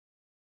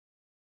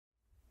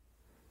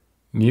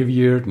New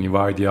year, new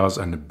ideas,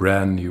 and a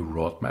brand new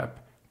roadmap.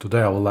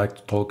 Today I would like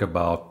to talk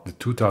about the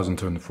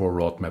 2024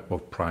 roadmap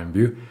of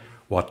PrimeVue,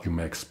 what you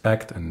may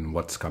expect and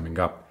what's coming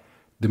up.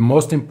 The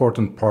most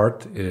important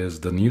part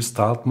is the new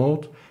style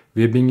mode.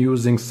 We've been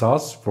using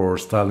SAS for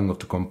styling of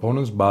the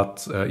components,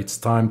 but it's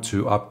time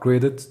to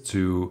upgrade it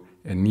to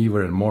a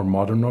newer and more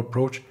modern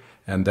approach,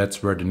 and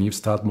that's where the new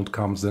style mode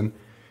comes in.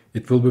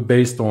 It will be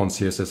based on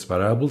CSS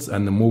variables,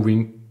 and the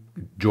moving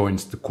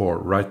joins the core.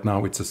 Right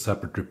now it's a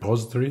separate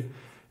repository,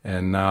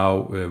 and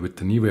now with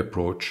the new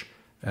approach,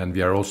 and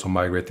we are also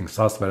migrating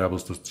SAS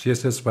variables to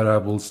CSS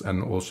variables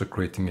and also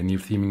creating a new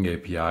theming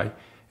API.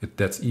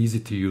 That's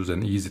easy to use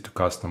and easy to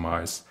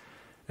customize,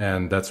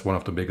 and that's one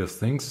of the biggest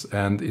things.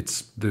 And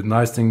the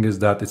nice thing is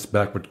that it's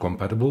backward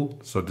compatible,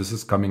 so this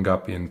is coming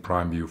up in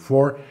PrimeVue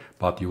 4,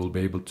 but you will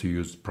be able to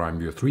use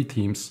PrimeVue 3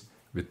 themes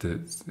with the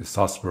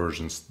SAS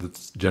versions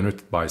that's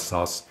generated by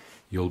SAS.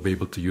 You'll be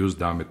able to use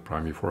them with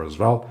PrimeVue 4 as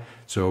well.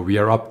 So we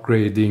are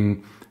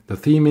upgrading the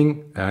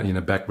theming in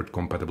a backward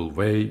compatible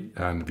way,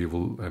 and we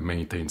will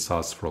maintain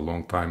SAS for a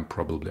long time,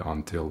 probably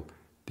until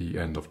the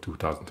end of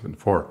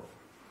 2024.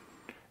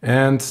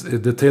 And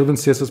the Tailwind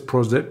CSS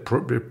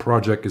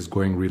project is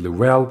going really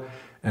well,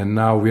 and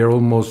now we are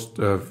almost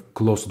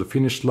close to the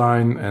finish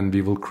line, and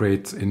we will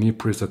create a new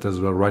preset as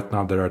well. Right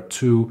now there are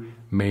two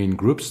main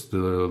groups, the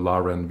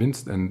Lara and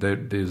Vince, and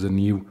there's a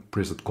new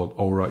preset called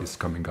Aura is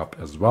coming up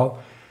as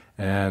well.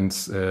 And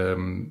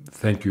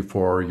thank you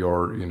for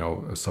your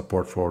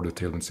support for the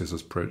Tailwind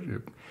CSS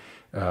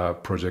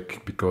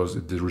project,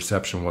 because the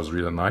reception was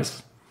really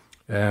nice,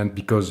 and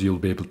because you'll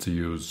be able to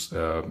use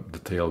the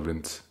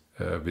Tailwind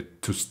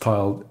to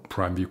style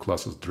PrimeVue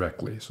classes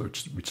directly, so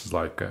which is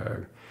like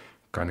a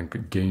kind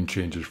of game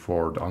changer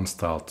for the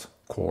unstyled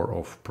core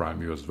of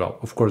PrimeVue as well.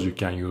 Of course, you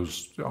can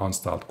use the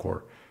unstyled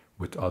core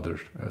with other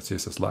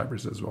CSS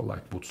libraries as well,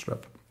 like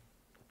Bootstrap.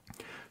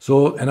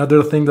 So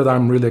another thing that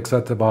I'm really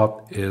excited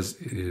about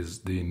is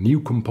the new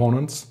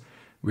components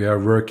we are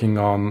working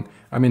on.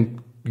 I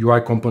mean,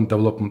 UI component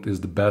development is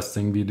the best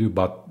thing we do,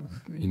 but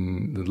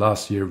in the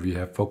last year we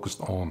have focused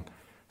on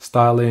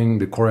styling,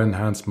 the core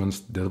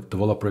enhancements, the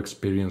developer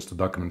experience, the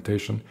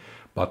documentation.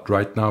 But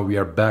right now we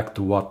are back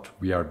to what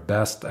we are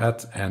best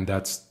at, and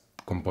that's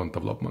component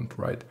development,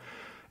 right?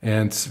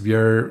 And we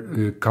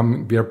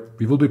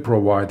will be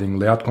providing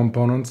layout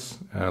components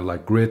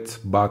like grid,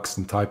 box,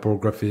 and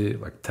typography,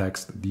 like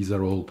text. These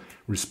are all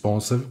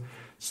responsive.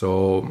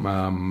 So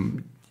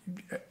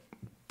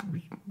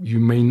you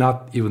may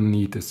not even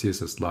need a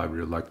CSS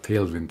library like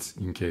Tailwind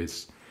in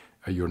case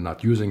you're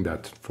not using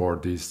that for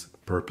these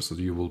purposes.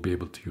 You will be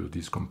able to use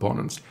these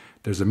components.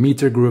 There's a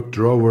meter group,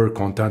 drawer,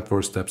 content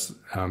for steps,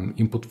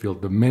 input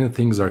field. But many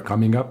things are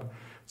coming up,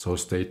 so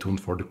stay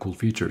tuned for the cool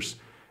features.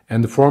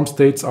 And the form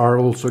states are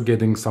also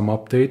getting some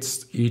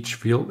updates. Each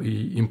field,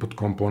 input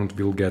component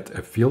will get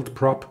a field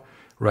prop.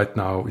 Right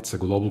now it's a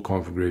global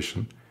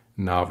configuration.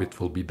 Now it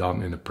will be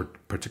done in a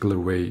particular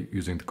way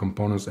using the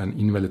components, and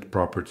invalid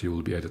property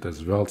will be added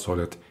as well, so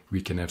that we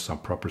can have some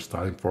proper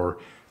styling for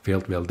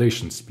failed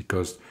validations,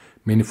 because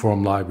many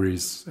form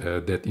libraries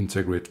that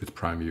integrate with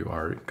PrimeVue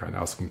are kind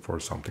of asking for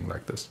something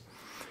like this.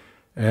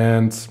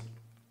 And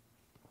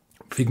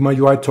Figma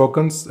UI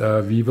tokens,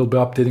 we will be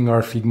updating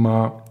our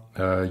Figma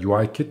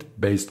UI kit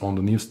based on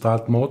the new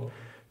style mode.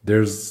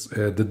 There's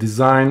the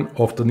design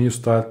of the new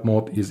style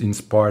mode is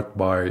inspired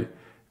by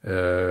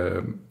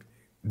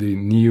the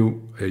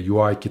new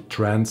UI kit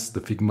trends,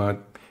 the Figma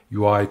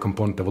UI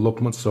component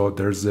development. So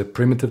there's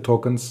primitive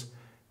tokens,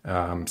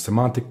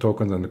 semantic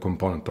tokens, and the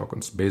component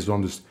tokens. Based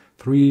on this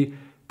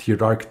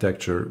three-tiered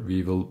architecture,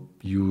 we will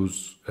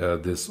use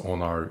this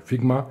on our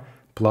Figma.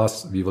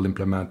 Plus, we will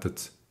implement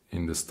it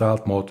in the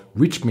style mode,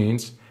 which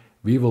means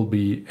we will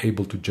be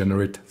able to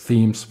generate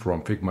themes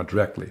from Figma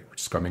directly,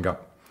 which is coming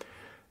up.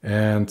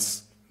 And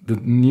the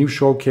new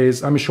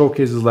showcase,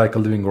 showcase is like a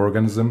living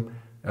organism.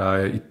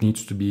 It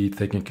needs to be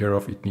taken care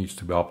of. It needs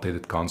to be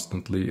updated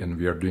constantly, and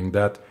we are doing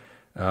that.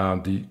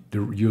 The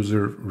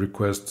user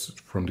requests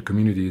from the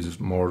community is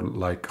more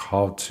like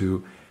how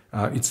to,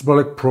 it's more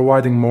like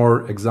providing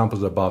more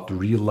examples about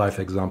real life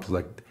examples,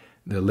 like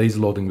the lazy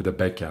loading with the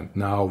backend.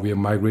 Now we have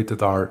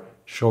migrated our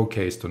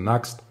showcase to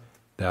Next.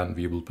 Then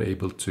we will be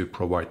able to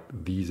provide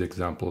these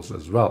examples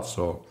as well.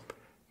 So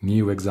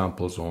new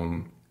examples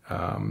on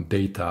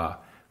data,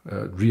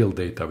 real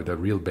data with a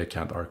real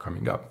backend are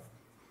coming up.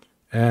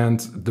 And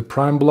the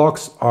Prime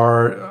blocks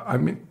are,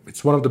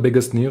 it's one of the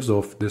biggest news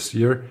of this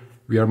year.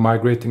 We are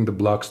migrating the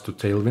blocks to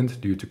Tailwind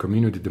due to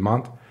community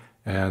demand.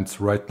 And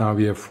right now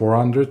we have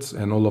 400,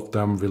 and all of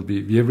them will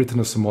be, we have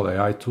written a small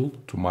AI tool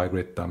to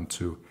migrate them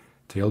to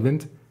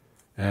Tailwind.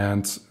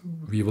 And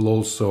we will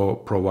also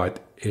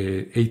provide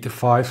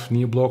 85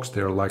 new blocks.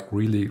 They're like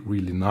really,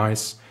 really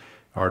nice.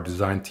 Our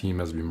design team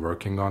has been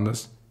working on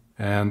this.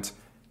 And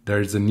there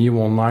is a new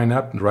online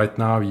app. Right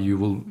now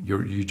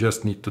you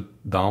just need to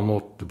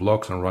download the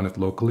blocks and run it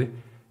locally.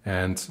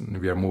 And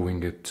we are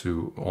moving it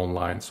to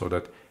online so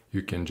that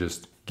you can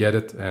just get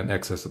it and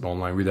access it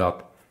online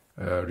without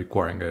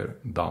requiring a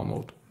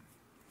download.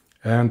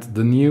 And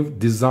the new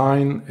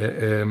designer,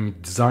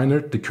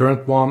 the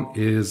current one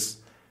is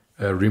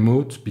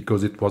removed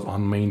because it was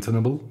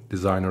unmaintainable,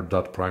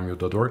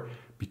 designer.primevue.org,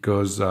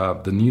 because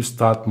the new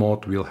start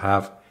mode will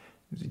have,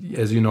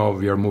 as you know,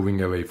 we are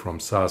moving away from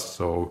SaaS,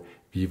 so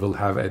we will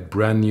have a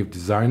brand new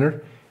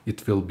designer.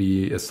 It will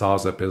be a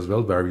SaaS app as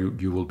well, where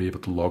you will be able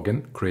to log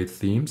in, create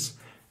themes.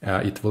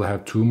 It will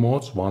have two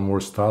modes, one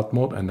for start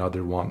mode,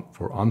 another one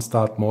for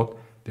unstart mode.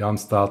 The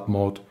unstart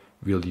mode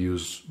will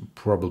use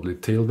probably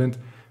Tailwind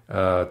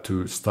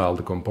to style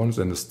the components,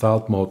 and the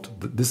start mode,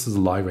 this is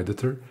a live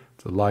editor.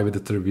 The live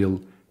editor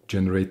will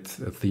generate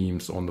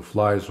themes on the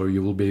fly, so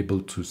you will be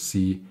able to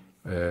see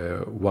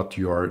what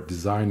you are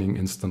designing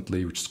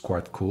instantly, which is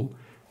quite cool.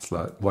 It's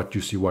like what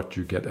you see, what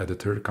you get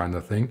editor kind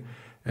of thing.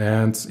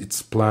 And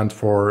it's planned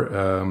for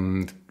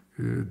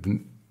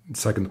the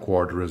second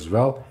quarter as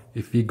well.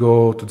 If we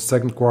go to the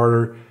second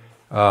quarter,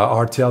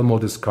 RTL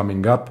mode is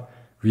coming up.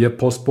 We have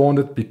postponed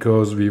it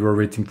because we were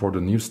waiting for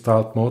the new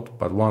start mode,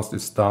 but once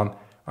it's done,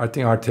 I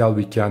think RTL,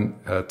 we can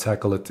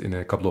tackle it in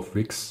a couple of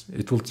weeks.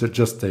 It will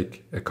just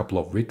take a couple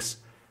of weeks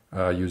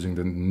using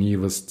the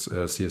newest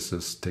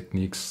CSS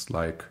techniques,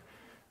 like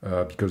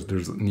because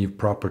there's new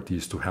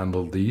properties to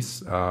handle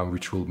these,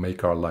 which will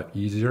make our life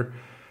easier.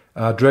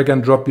 Drag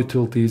and drop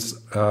utilities,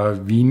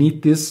 we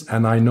need this,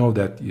 and I know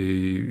that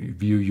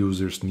Vue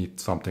users need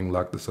something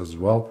like this as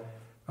well,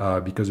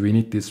 because we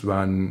need this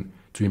one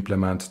to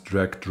implement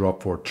drag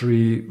drop for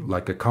tree,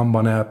 like a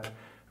Kanban app,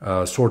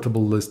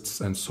 sortable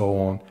lists, and so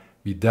on.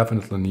 We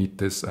definitely need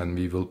this, and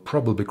we will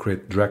probably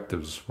create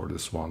directives for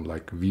this one,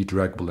 like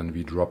vDraggable and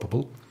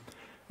vDroppable.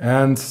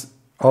 And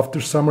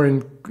after summer,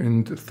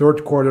 in the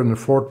third quarter and the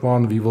fourth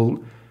one, we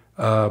will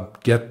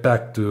get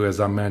back to, as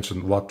I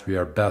mentioned, what we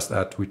are best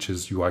at, which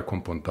is UI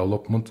component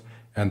development.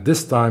 And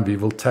this time we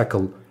will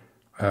tackle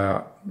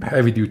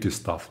heavy duty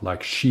stuff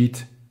like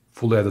sheet,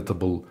 fully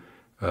editable,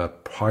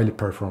 highly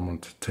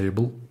performant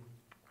table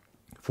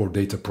for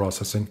data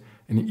processing,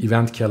 an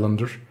event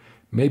calendar.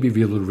 Maybe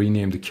we will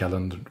rename the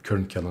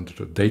current calendar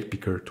to date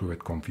picker to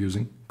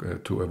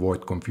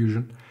avoid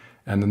confusion.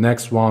 And the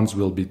next ones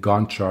will be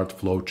Gantt chart,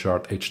 flow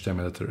chart,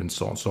 HTML editor, and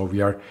so on. So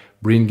we are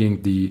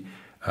bringing the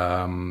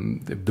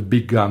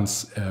big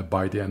guns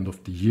by the end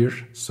of the year.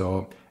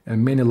 So,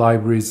 and many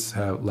libraries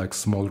have like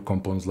smaller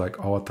components like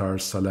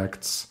avatars,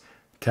 selects,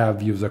 tab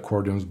views,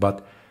 accordions,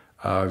 but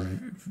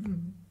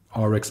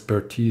our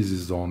expertise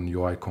is on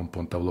UI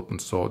component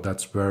development. So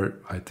that's where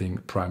I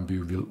think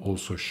PrimeVue will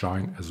also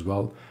shine as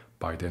well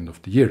by the end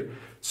of the year.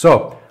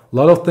 So a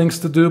lot of things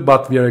to do,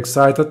 but we are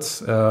excited.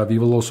 We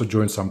will also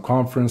join some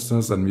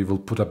conferences, and we will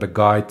put up a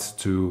guide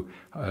to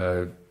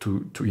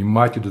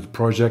invite you to the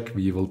project.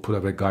 We will put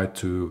up a guide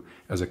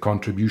as a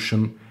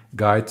contribution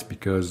guide,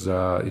 because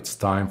it's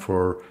time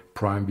for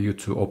PrimeVue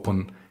to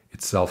open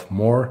itself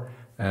more.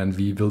 And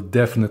we will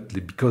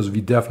definitely, because we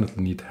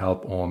definitely need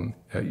help on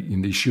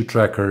in the issue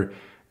tracker,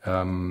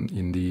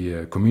 in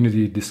the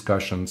community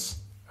discussions,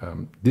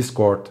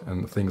 Discord,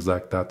 and things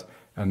like that.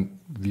 And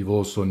we will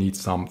also need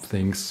some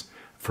things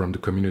from the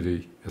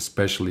community,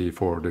 especially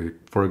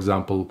for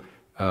example,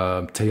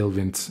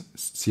 Tailwind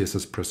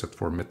CSS preset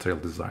for material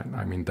design.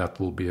 I mean, that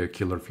will be a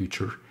killer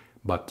feature,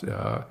 but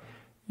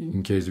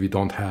in case we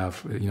don't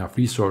have enough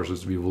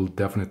resources, we will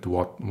definitely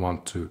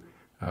want to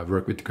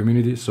work with the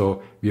community.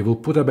 So we will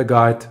put up a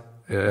guide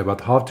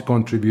about how to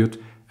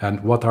contribute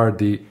and what are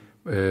the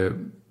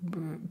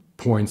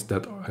points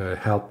that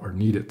help are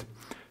needed.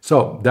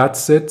 So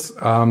that's it.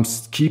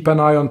 Keep an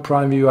eye on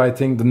PrimeVue. I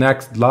think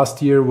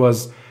last year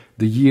was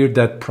the year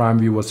that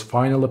PrimeVue was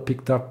finally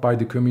picked up by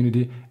the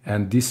community,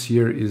 and this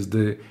year is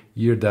the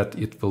year that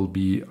it will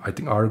be. I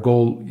think our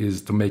goal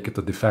is to make it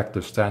a de facto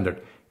standard.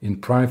 In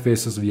Prime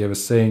Faces, we have a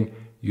saying: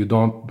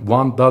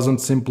 one doesn't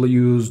simply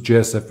use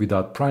JSF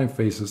without Prime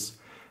Faces.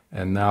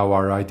 And now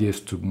our idea is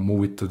to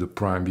move it to the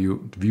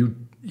PrimeVue Vue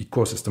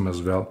ecosystem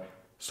as well,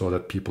 so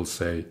that people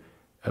say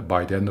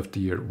by the end of the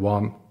year,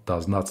 one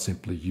does not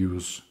simply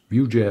use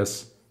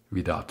Vue.js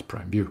without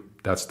PrimeVue.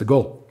 That's the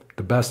goal.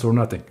 The best or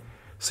nothing.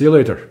 See you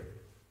later.